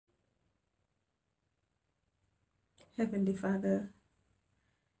Heavenly Father,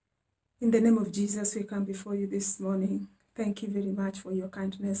 in the name of Jesus, we come before you this morning. Thank you very much for your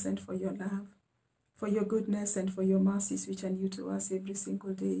kindness and for your love, for your goodness and for your mercies which are new to us every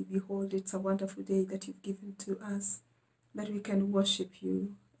single day. Behold, it's a wonderful day that you've given to us, that we can worship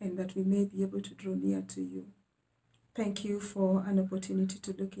you and that we may be able to draw near to you. Thank you for an opportunity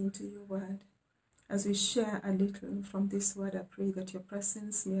to look into your word. As we share a little from this word, I pray that your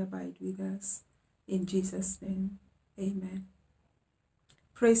presence may abide with us. In Jesus' name, amen.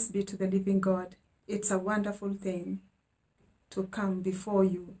 Praise be to the living God. It's a wonderful thing to come before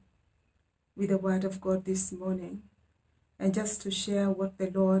you with the word of God this morning and just to share what the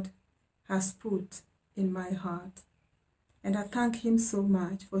Lord has put in my heart. And I thank him so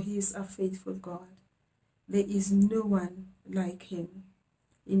much, for he is a faithful God. There is no one like him.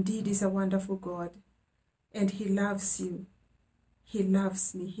 Indeed, he's a wonderful God, and he loves you. He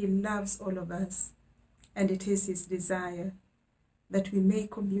loves me. He loves all of us. And it is his desire that we may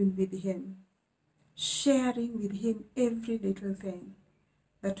commune with him, sharing with him every little thing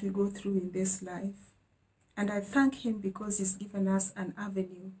that we go through in this life. And I thank him because he's given us an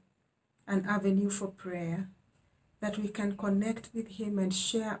avenue for prayer, that we can connect with him and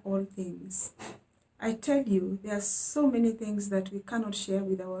share all things. I tell you, there are so many things that we cannot share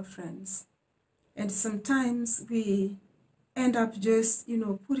with our friends. And sometimes we end up just,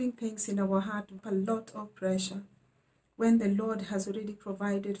 putting things in our heart with a lot of pressure, when the Lord has already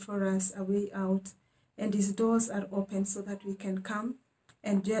provided for us a way out and his doors are open so that we can come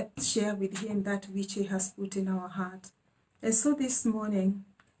and just share with him that which he has put in our heart. And so this morning,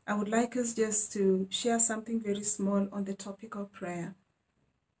 I would like us just to share something very small on the topic of prayer.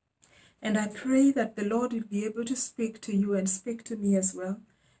 And I pray that the Lord will be able to speak to you and speak to me as well,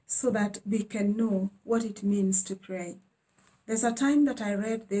 so that we can know what it means to pray. There's a time that I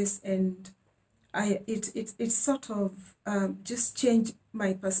read this and it sort of just changed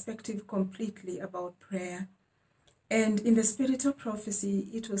my perspective completely about prayer. And in the spirit of prophecy,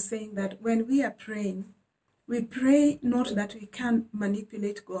 it was saying that when we are praying, we pray not that we can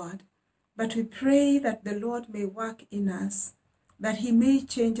manipulate God, but we pray that the Lord may work in us, that he may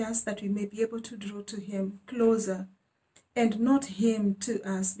change us, that we may be able to draw to him closer and not him to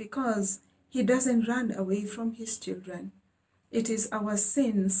us, because he doesn't run away from his children. It is our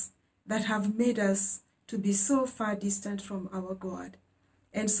sins that have made us to be so far distant from our God.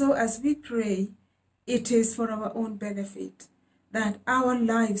 And so as we pray, it is for our own benefit, that our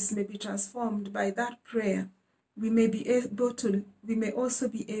lives may be transformed by that prayer. We may also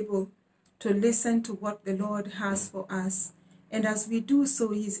be able to listen to what the Lord has for us. And as we do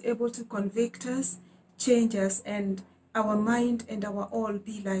so, he is able to convict us, change us, and our mind and our all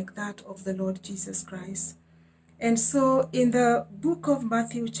be like that of the Lord Jesus Christ. And so in the book of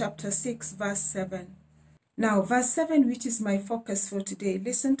Matthew chapter 6, verse 7. Now, verse 7, which is my focus for today,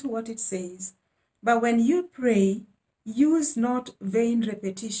 listen to what it says. But when you pray, use not vain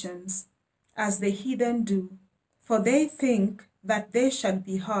repetitions, as the heathen do, for they think that they shall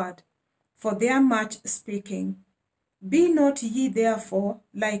be heard for their much speaking. Be not ye therefore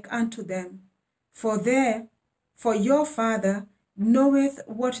like unto them, for your Father knoweth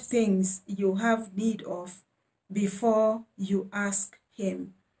what things you have need of, before you ask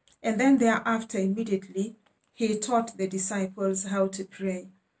him. And then thereafter, immediately, he taught the disciples how to pray.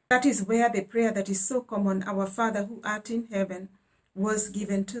 That is where the prayer that is so common, Our Father who art in heaven, was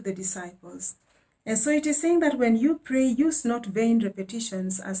given to the disciples. And so it is saying that when you pray, use not vain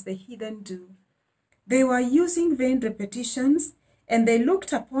repetitions as the heathen do. They were using vain repetitions, and they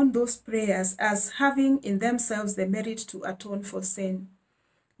looked upon those prayers as having in themselves the merit to atone for sin.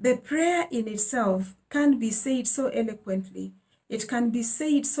 The prayer in itself can be said so eloquently, it can be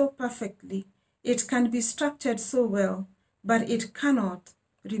said so perfectly, it can be structured so well, but it cannot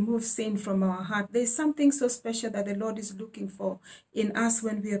remove sin from our heart. There's something so special that the Lord is looking for in us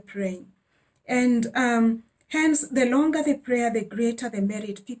when we are praying. And hence, the longer the prayer, the greater the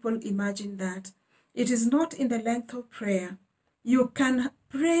merit. People imagine that. It is not in the length of prayer. You can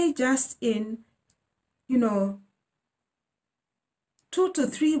pray just in, 2 to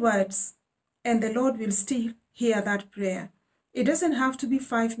 3 words, and the Lord will still hear that prayer. It doesn't have to be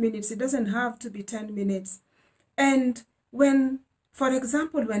 5 minutes. It doesn't have to be 10 minutes. And when, for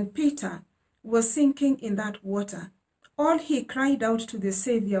example, when Peter was sinking in that water, all he cried out to the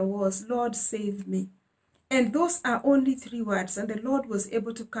Savior was, Lord, save me. And those are only 3 words, and the Lord was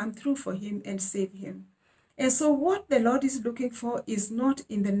able to come through for him and save him. And so what the Lord is looking for is not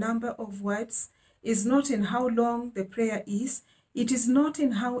in the number of words, is not in how long the prayer is, it is not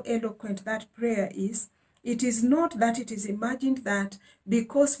in how eloquent that prayer is. It is not that it is imagined that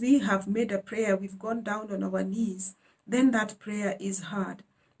because we have made a prayer, we've gone down on our knees then that prayer is heard.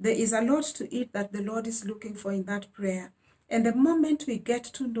 There is a lot to it that the Lord is looking for in that prayer. And the moment we get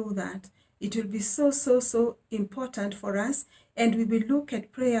to know that, it will be so important for us, and we will look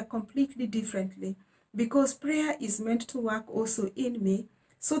at prayer completely differently, because prayer is meant to work also in me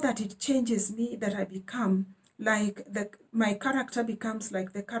so that it changes me, that I become like my character becomes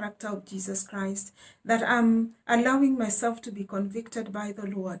like the character of Jesus Christ, that I'm allowing myself to be convicted by the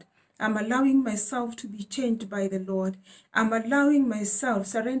Lord. I'm allowing myself to be changed by the Lord. I'm allowing myself,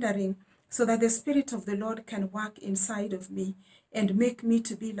 surrendering, so that the Spirit of the Lord can work inside of me and make me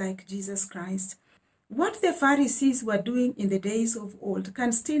to be like Jesus Christ. What the Pharisees were doing in the days of old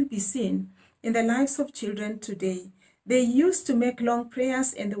can still be seen in the lives of children today. They used to make long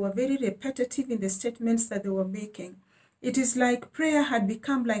prayers, and they were very repetitive in the statements that they were making. It is like prayer had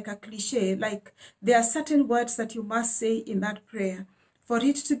become like a cliche, like there are certain words that you must say in that prayer for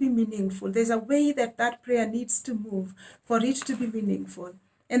it to be meaningful. There's a way that that prayer needs to move for it to be meaningful.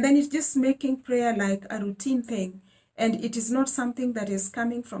 And then it's just making prayer like a routine thing, and it is not something that is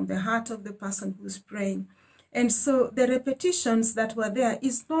coming from the heart of the person who's praying. And so the repetitions that were there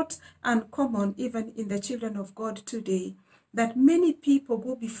is not uncommon even in the children of God today, that many people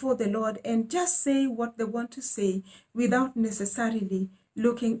go before the Lord and just say what they want to say without necessarily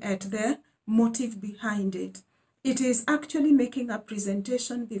looking at the motive behind it. It is actually making a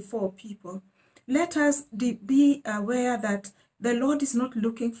presentation before people. Let us be aware that the Lord is not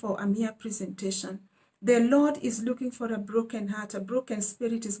looking for a mere presentation. The Lord is looking for a broken heart. A broken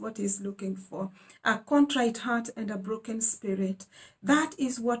spirit is what He's looking for. A contrite heart and a broken spirit. That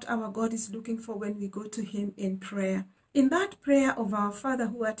is what our God is looking for when we go to Him in prayer. In that prayer of our Father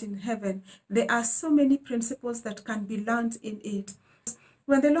who art in heaven, there are so many principles that can be learned in it.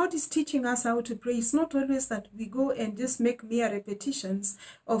 When the Lord is teaching us how to pray, it's not always that we go and just make mere repetitions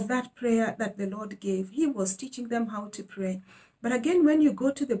of that prayer that the Lord gave. He was teaching them how to pray. But again, when you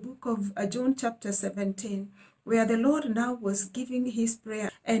go to the book of John chapter 17, where the Lord now was giving His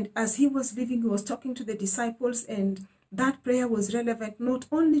prayer, and as He was leaving, He was talking to the disciples, and that prayer was relevant not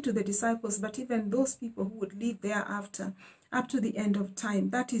only to the disciples, but even those people who would live thereafter, up to the end of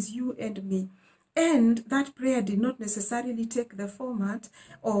time. That is you and me. And that prayer did not necessarily take the format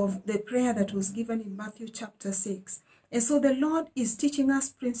of the prayer that was given in Matthew chapter 6. And so the Lord is teaching us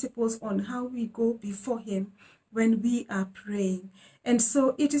principles on how we go before Him when we are praying. And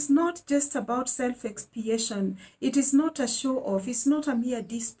so it is not just about self-expiation. It is not a show-off. It's not a mere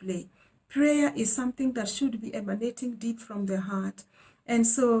display. Prayer is something that should be emanating deep from the heart. And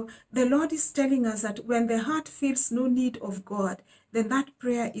so the Lord is telling us that when the heart feels no need of God, then that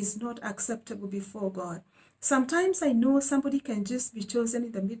prayer is not acceptable before God. Sometimes I know somebody can just be chosen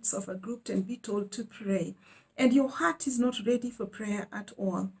in the midst of a group and be told to pray, and your heart is not ready for prayer at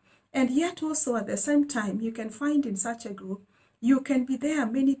all. And yet also at the same time, you can find in such a group, you can be there,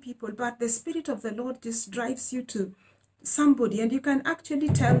 many people, but the Spirit of the Lord just drives you to somebody, and you can actually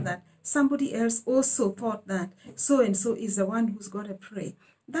tell that somebody else also thought that so-and-so is the one who's got to pray.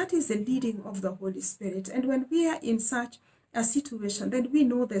 That is the leading of the Holy Spirit. And when we are in such a situation, then we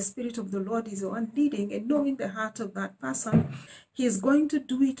know the Spirit of the Lord is the one leading, and knowing the heart of that person, He is going to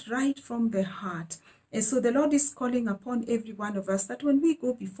do it right from the heart. And so the Lord is calling upon every one of us that when we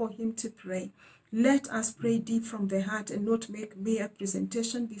go before Him to pray, let us pray deep from the heart and not make mere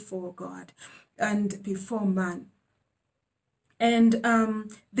presentation before God and before man. And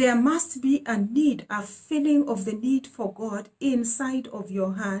there must be a need, a feeling of the need for God inside of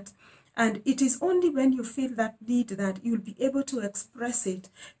your heart. And it is only when you feel that need that you'll be able to express it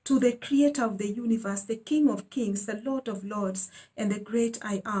to the Creator of the universe, the King of Kings, the Lord of Lords, and the great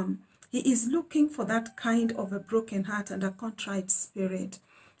I Am. He is looking for that kind of a broken heart and a contrite spirit.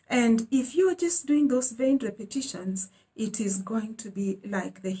 And if you're just doing those vain repetitions, it is going to be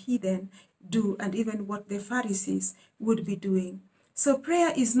like the heathen do, and even what the Pharisees would be doing. So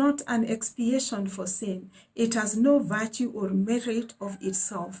prayer is not an expiation for sin. It has no virtue or merit of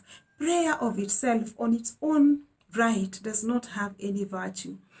itself. Prayer of itself on its own right does not have any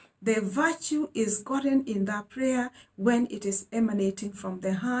virtue. The virtue is gotten in that prayer when it is emanating from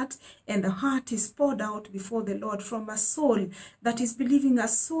the heart, and the heart is poured out before the Lord from a soul that is believing, a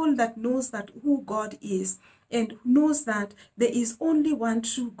soul that knows that who God is, and knows that there is only one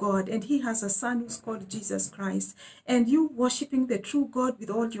true God, and He has a Son who's called Jesus Christ, and you worshiping the true God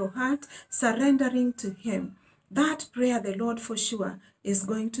with all your heart, surrendering to Him. That prayer, the Lord for sure is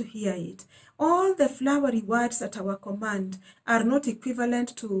going to hear it. All the flowery words at our command are not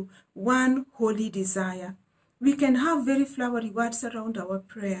equivalent to one holy desire. We can have very flowery words around our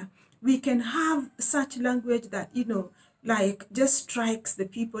prayer. We can have such language that, like just strikes the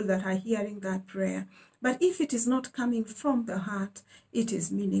people that are hearing that prayer. But if it is not coming from the heart, it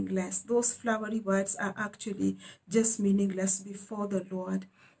is meaningless. Those flowery words are actually just meaningless before the Lord.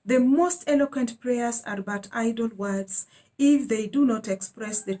 The most eloquent prayers are but idle words if they do not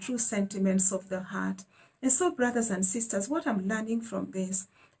express the true sentiments of the heart. And so, brothers and sisters, what I'm learning from this,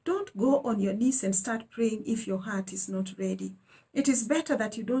 don't go on your knees and start praying if your heart is not ready. It is better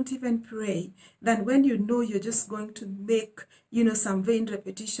that you don't even pray than when you know you're just going to make, some vain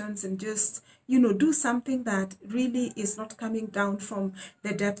repetitions and just, do something that really is not coming down from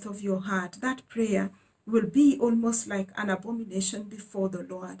the depth of your heart. That prayer will be almost like an abomination before the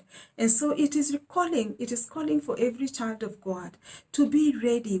Lord. And so it is calling for every child of God to be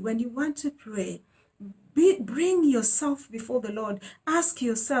ready when you want to pray. Bring yourself before the Lord. Ask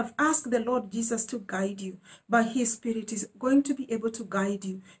the Lord Jesus to guide you. By His Spirit is going to be able to guide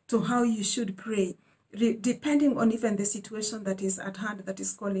you to how you should pray, depending on even the situation that is at hand that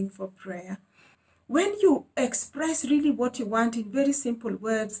is calling for prayer. When you express really what you want in very simple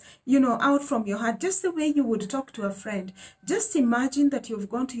words, out from your heart, just the way you would talk to a friend, just imagine that you've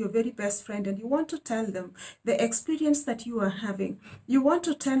gone to your very best friend and you want to tell them the experience that you are having. You want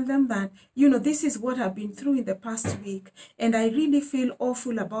to tell them that, this is what I've been through in the past week, and I really feel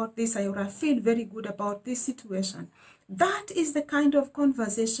awful about this, or I feel very good about this situation. That is the kind of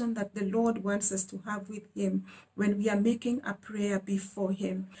conversation that the Lord wants us to have with Him when we are making a prayer before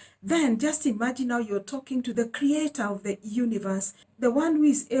Him. Then just imagine now you're talking to the Creator of the universe, the one who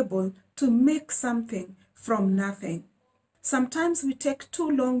is able to make something from nothing. Sometimes we take too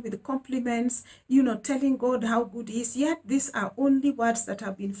long with compliments, telling God how good He is, yet these are only words that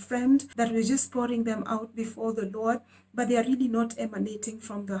have been framed, that we're just pouring them out before the Lord, but they are really not emanating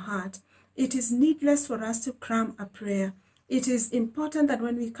from the heart. It is needless for us to cram a prayer. It is important that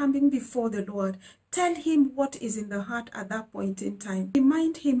when we're coming before the Lord, tell Him what is in the heart at that point in time.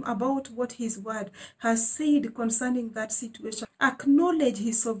 Remind Him about what His word has said concerning that situation. Acknowledge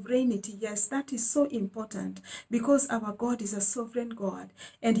His sovereignty. Yes, that is so important, because our God is a sovereign God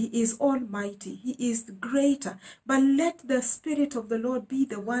and He is almighty. He is greater. But let the Spirit of the Lord be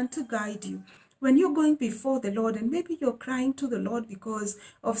the one to guide you. When you're going before the Lord and maybe you're crying to the Lord because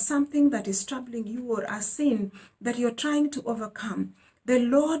of something that is troubling you or a sin that you're trying to overcome, the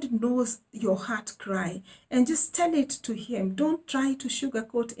Lord knows your heart cry, and just tell it to Him. Don't try to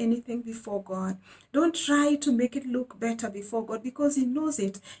sugarcoat anything before God. Don't try to make it look better before God, because He knows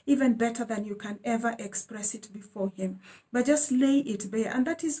it even better than you can ever express it before Him. But just lay it bare. And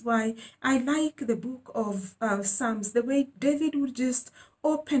that is why I like the book of Psalms, the way David would just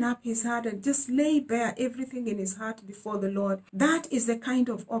open up his heart and just lay bare everything in his heart before the Lord. That is the kind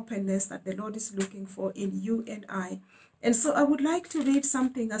of openness that the Lord is looking for in you and I. And so I would like to read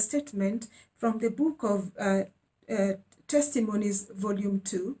a statement from the book of Testimonies, Volume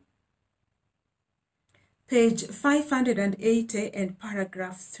 2, page 580 and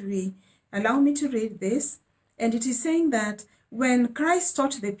paragraph 3. Allow me to read this. And it is saying that when Christ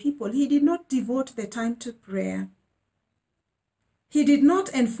taught the people, He did not devote the time to prayer. He did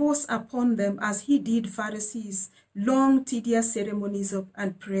not enforce upon them, as He did Pharisees, long, tedious ceremonies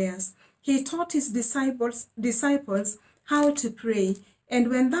and prayers. He taught His disciples how to pray. And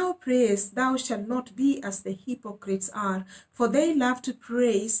when thou prayest, thou shalt not be as the hypocrites are, for they love to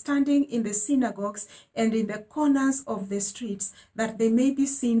pray, standing in the synagogues and in the corners of the streets, that they may be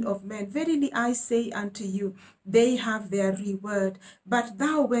seen of men. Verily I say unto you, they have their reward. But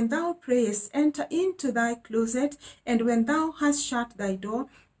thou, when thou prayest, enter into thy closet, and when thou hast shut thy door,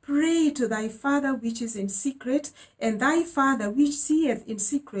 pray to thy Father which is in secret, and thy Father which seeth in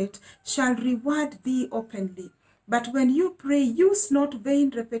secret shall reward thee openly. But when you pray, use not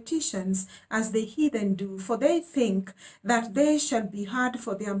vain repetitions as the heathen do, for they think that they shall be heard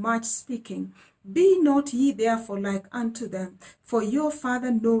for their much speaking. Be not ye therefore like unto them, for your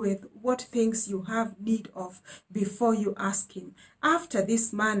Father knoweth what things you have need of before you ask Him. After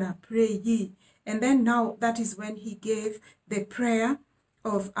this manner pray ye. And then now that is when He gave the prayer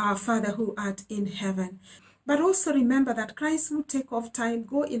of our Father who art in heaven. But also remember that Christ would take off time,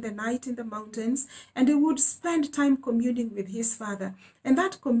 go in the night in the mountains, and He would spend time communing with His Father. And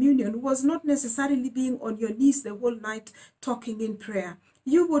that communion was not necessarily being on your knees the whole night talking in prayer.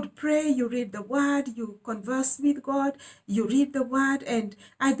 You would pray, you read the word, you converse with God, you read the word, and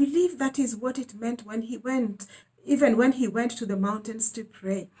I believe that is what it meant when He went, even when He went to the mountains to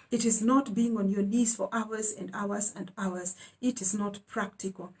pray. It is not being on your knees for hours and hours and hours. It is not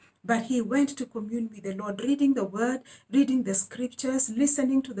practical. But He went to commune with the Lord, reading the word, reading the scriptures,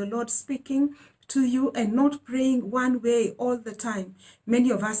 listening to the Lord speaking, to you and not praying one way all the time. Many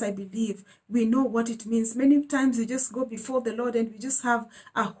of us, I believe, we know what it means. Many times we just go before the Lord and we just have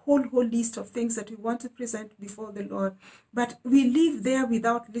a whole list of things that we want to present before the Lord. But we live there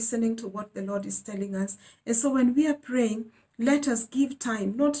without listening to what the Lord is telling us. And so when we are praying, let us give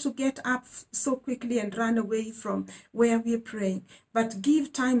time, not to get up so quickly and run away from where we're praying, but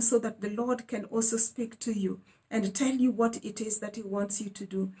give time so that the Lord can also speak to you and tell you what it is that he wants you to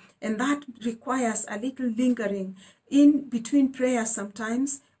do. And that requires a little lingering in between prayers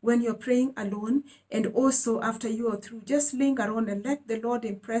sometimes when you're praying alone, and also after you are through. Just linger on and let the Lord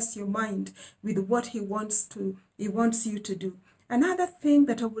impress your mind with what he wants you to do. Another thing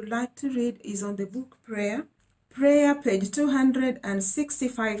that I would like to read is on the book Prayer, page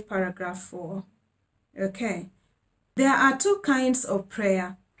 265, paragraph 4. Okay. There are two kinds of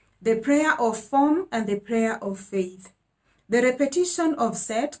prayer: the prayer of form and the prayer of faith. The repetition of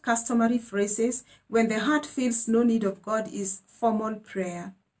set, customary phrases when the heart feels no need of God is formal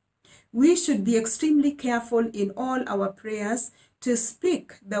prayer. We should be extremely careful in all our prayers to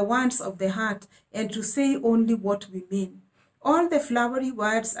speak the words of the heart and to say only what we mean. All the flowery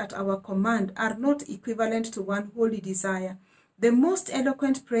words at our command are not equivalent to one holy desire. The most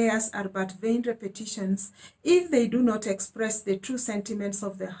eloquent prayers are but vain repetitions if they do not express the true sentiments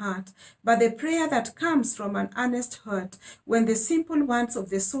of the heart. But the prayer that comes from an earnest heart, when the simple wants of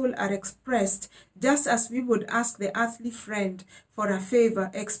the soul are expressed, just as we would ask the earthly friend for a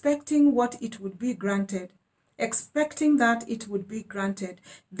favor, expecting that it would be granted.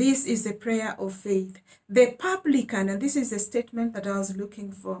 This is the prayer of faith. The publican, and this is the statement that I was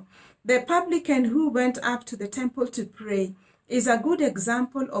looking for, the publican who went up to the temple to pray is a good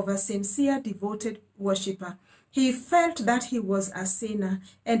example of a sincere, devoted worshipper. He felt that he was a sinner,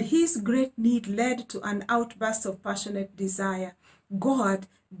 and his great need led to an outburst of passionate desire. God,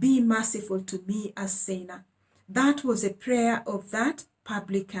 be merciful to me, a sinner. That was a prayer of that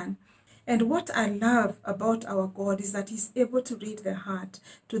publican. And what I love about our God is that he's able to read the heart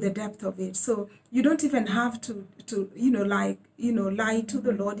to the depth of it. So you don't even have to lie to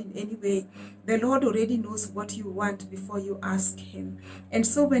the Lord in any way. The Lord already knows what you want before you ask him. And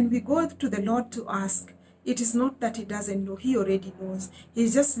so when we go to the Lord to ask, it is not that he doesn't know, he already knows.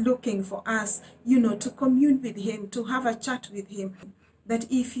 He's just looking for us, to commune with him, to have a chat with him. That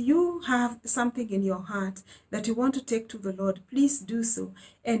if you have something in your heart that you want to take to the Lord, please do so.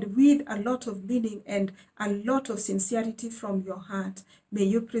 And with a lot of meaning and a lot of sincerity from your heart, may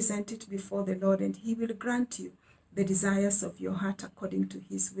you present it before the Lord, and he will grant you the desires of your heart according to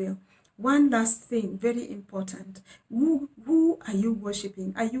his will. One last thing, very important. Who are you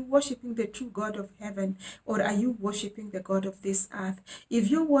worshiping? Are you worshiping the true God of heaven, or are you worshiping the God of this earth?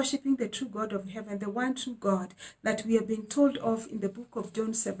 If you're worshiping the true God of heaven, the one true God that we have been told of in the book of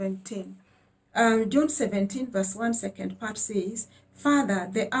John 17, John 17 verse 1 second part says, Father,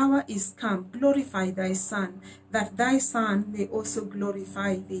 the hour is come, glorify thy Son, that thy Son may also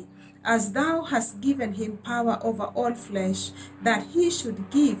glorify thee, as thou hast given him power over all flesh, that he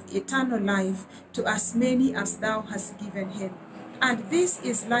should give eternal life to as many as thou hast given him. And this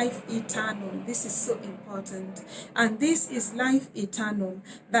is life eternal. This is so important. And this is life eternal,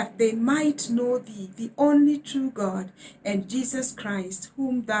 that they might know thee, the only true God, and Jesus Christ,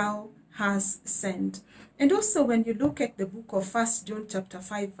 whom thou hast sent. And also when you look at the book of 1 John chapter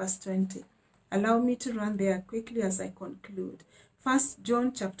 5 verse 20, allow me to run there quickly as I conclude. 1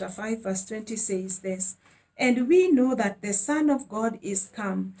 John chapter 5 verse 20 says this, and we know that the Son of God is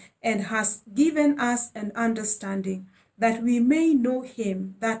come and has given us an understanding, that we may know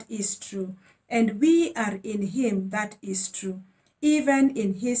him that is true, and we are in him that is true, even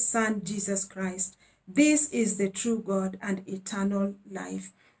in his Son Jesus Christ. This is the true God and eternal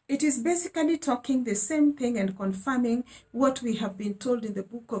life. It is basically talking the same thing and confirming what we have been told in the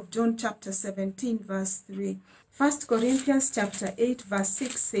book of John chapter 17 verse 3. 1 Corinthians chapter 8 verse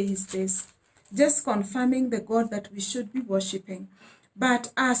 6 says this, just confirming the God that we should be worshipping.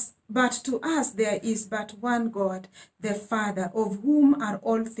 But to us there is but one God, the Father, of whom are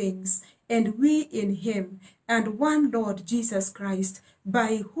all things, and we in him, and one Lord Jesus Christ,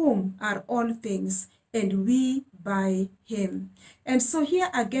 by whom are all things, and we by him. And so here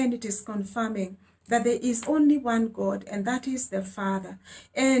again it is confirming that there is only one God, and that is the Father,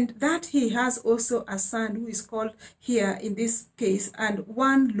 and that he has also a Son who is called here in this case, and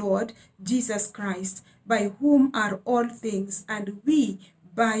one Lord, Jesus Christ, by whom are all things, and we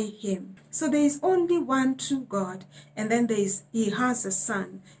by him. So there is only one true God, and then he has a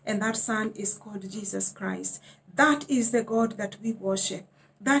Son, and that Son is called Jesus Christ. That is the God that we worship.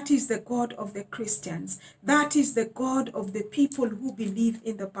 That is the God of the Christians. That is the God of the people who believe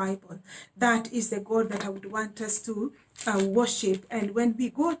in the Bible. That is the God that I would want us to worship. And when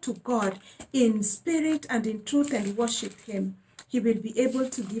we go to God in spirit and in truth and worship him, he will be able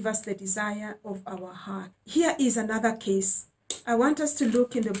to give us the desire of our heart. Here is another case. I want us to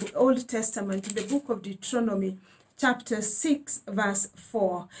look in the Old Testament, in the book of Deuteronomy, chapter 6, verse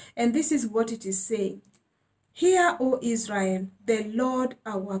 4. And this is what it is saying. Hear, O Israel, the Lord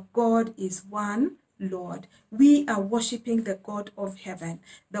our God is one Lord. We are worshiping the God of heaven,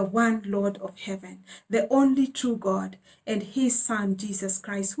 the one Lord of heaven, the only true God, and his Son, Jesus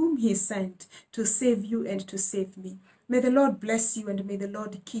Christ, whom he sent to save you and to save me. May the Lord bless you and may the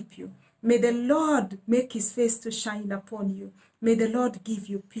Lord keep you. May the Lord make his face to shine upon you. May the Lord give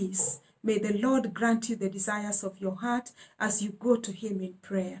you peace. May the Lord grant you the desires of your heart as you go to him in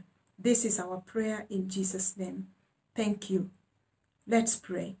prayer. This is our prayer in Jesus' name. Thank you. Let's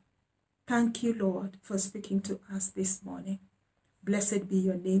pray. Thank you, Lord, for speaking to us this morning. Blessed be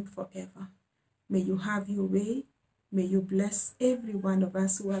your name forever. May you have your way. May you bless every one of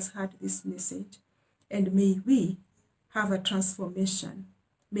us who has heard this message. And may we have a transformation.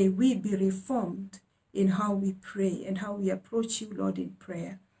 May we be reformed in how we pray and how we approach you, Lord, in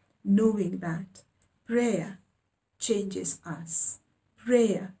prayer, knowing that prayer changes us.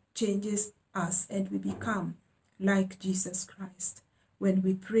 Prayer changes us and we become like Jesus Christ when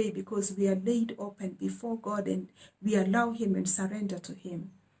we pray, because we are laid open before God and we allow him and surrender to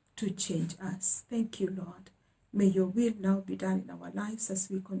him to change us. Thank you, Lord. May your will now be done in our lives as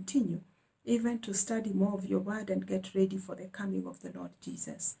we continue even to study more of your word and get ready for the coming of the Lord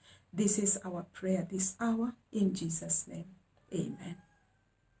Jesus. This is our prayer this hour in Jesus' name. Amen.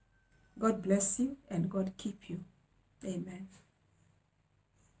 God bless you and God keep you. Amen.